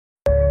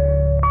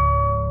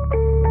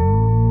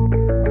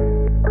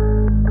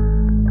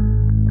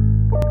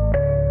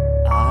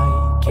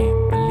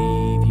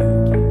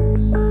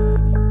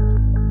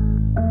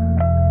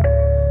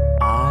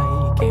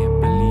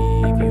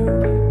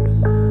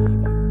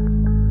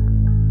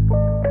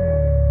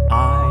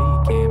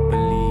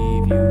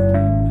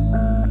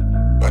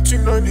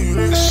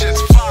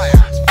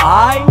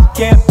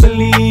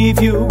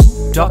believe you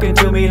talking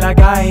to me like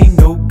I ain't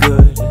no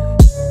good.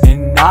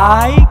 And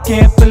I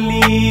can't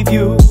believe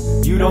you.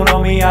 You don't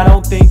know me, I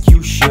don't think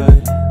you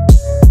should.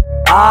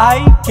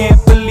 I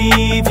can't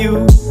believe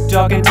you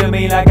talking to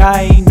me like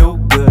I ain't no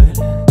good.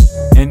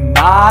 And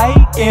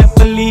I can't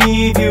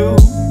believe you.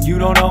 You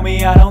don't know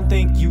me, I don't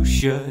think you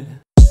should.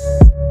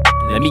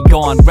 Let me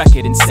go on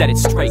record and set it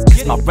straight,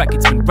 cause my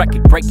record's been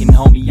record breaking,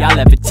 homie, I'll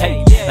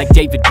levitate like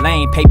David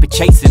Blaine, paper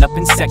chasing up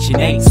in section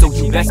 8. So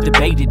you best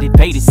debate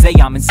it, say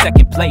I'm in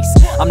second place.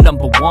 I'm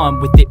number one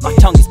with it, my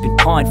tongue has been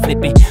pawn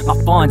flipping.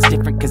 My fun's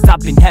different cause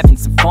I've been having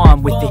some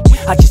fun with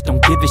it. I just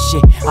don't give a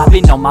shit, I've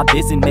been on my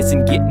business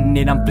and getting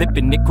it. I'm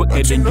flipping it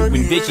quicker than you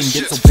envisioned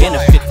it, so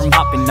benefit from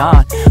hopping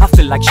on. I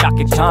feel like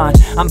Shaka Khan,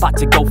 I'm about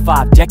to go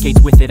 5 decades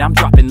with it. I'm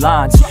dropping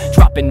lines,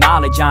 dropping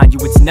knowledge on you,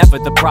 it's never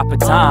the proper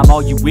time.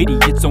 All you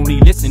idiots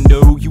only listen to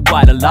who you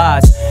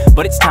idolize.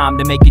 But it's time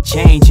to make a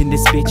change in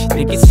this bitch.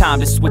 Think it's time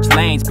to switch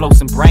lanes, blow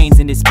some brains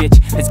in this bitch.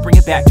 Let's bring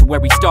it back to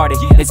where we started,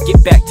 let's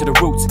get back to the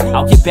roots.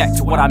 I'll get back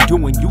to what I'm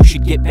doing, you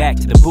should get back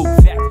to the booth.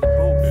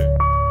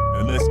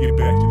 And let's get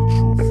back to the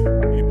truth.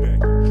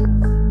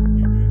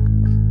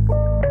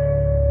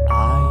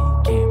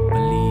 I can't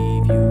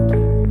believe you.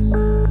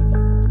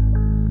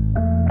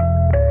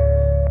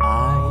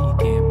 I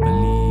can't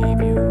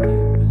believe you.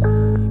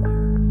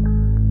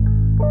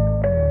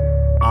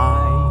 I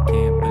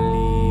can't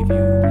believe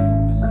you.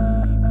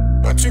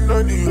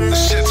 1990,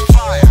 this shit's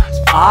fire.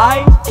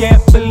 I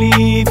can't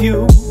believe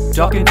you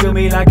talking to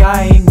me like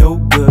I ain't no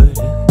good.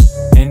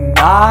 And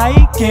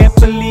I can't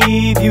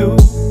believe you.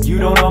 You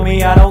don't know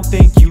me, I don't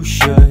think you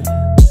should.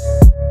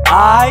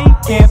 I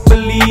can't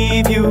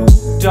believe you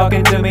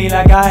talking to me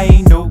like I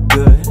ain't no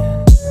good.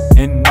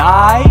 And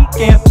I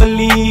can't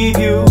believe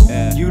you.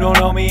 You don't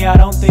know me, I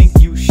don't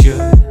think you should.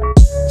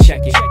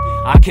 Check it,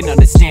 I can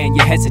understand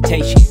your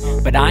hesitation,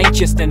 but I ain't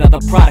just another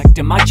product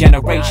of my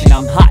generation.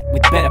 I'm hot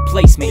with better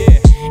placement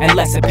and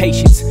lesser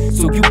patience,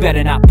 so you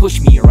better not push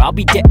me or I'll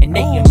be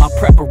detonating. My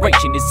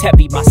preparation is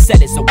heavy, my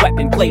set is a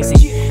weapon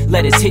blazing.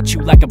 Letters hit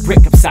you like a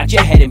brick upside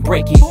your head and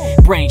break it.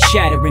 Brain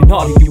shattering,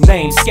 all of you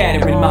lames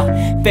scattering.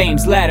 My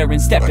fame's laddering,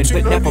 stepping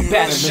but never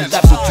battering.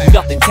 Left with you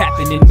nothing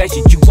tapping and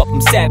measured you up,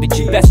 I'm savage.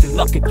 And best of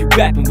luck if you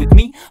rapping with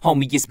me,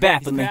 homie, it's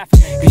baffling.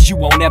 Cause you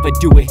won't ever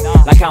do it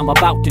like I'm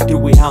about to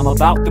do it. I'm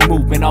about the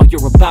movement, all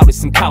you're about is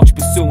some couch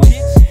pursuing.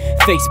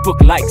 Facebook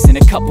likes and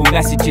a couple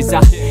messages,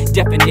 I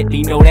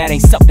definitely know that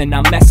ain't something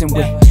I'm messing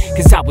with.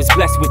 Cause I was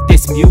blessed with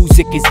this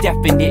music, it's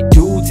definite.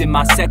 Dudes in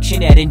my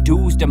section adding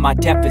dues to my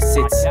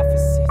deficits.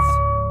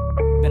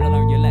 Better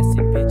learn your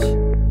lesson, bitch.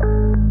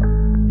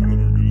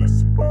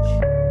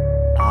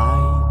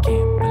 I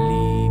can't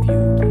believe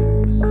you.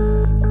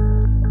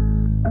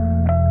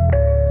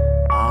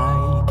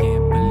 I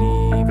can't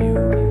believe you.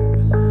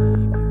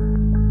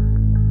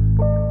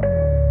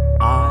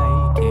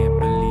 I can't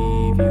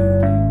believe you.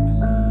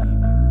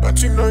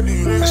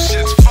 1990, this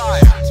shit's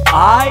fire.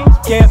 I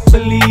can't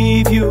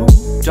believe you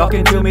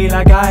talking to me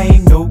like I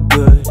ain't no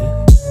good.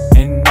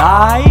 And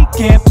I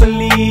can't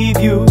believe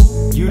you.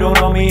 You don't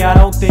know me, I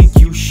don't think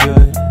you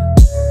should.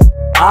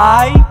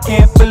 I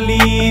can't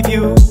believe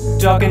you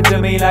talking to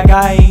me like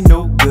I ain't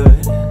no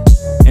good.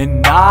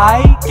 And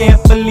I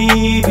can't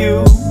believe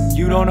you.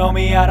 You don't know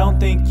me, I don't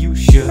think you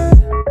should.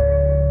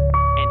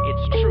 And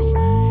it's true,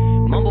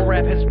 mumble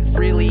rap has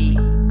really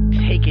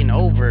taken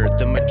over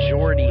the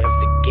majority of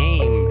the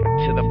game,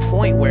 to the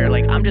point where,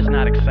 like, I'm just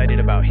not excited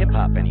about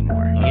hip-hop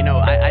anymore. You know,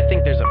 I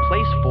think there's a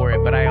place for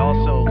it, but I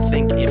also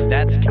think if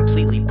that's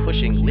completely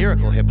pushing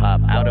lyrical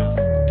hip-hop out of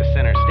the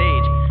center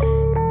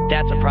stage,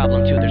 that's a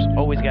problem too. There's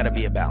always got to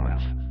be a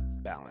balance.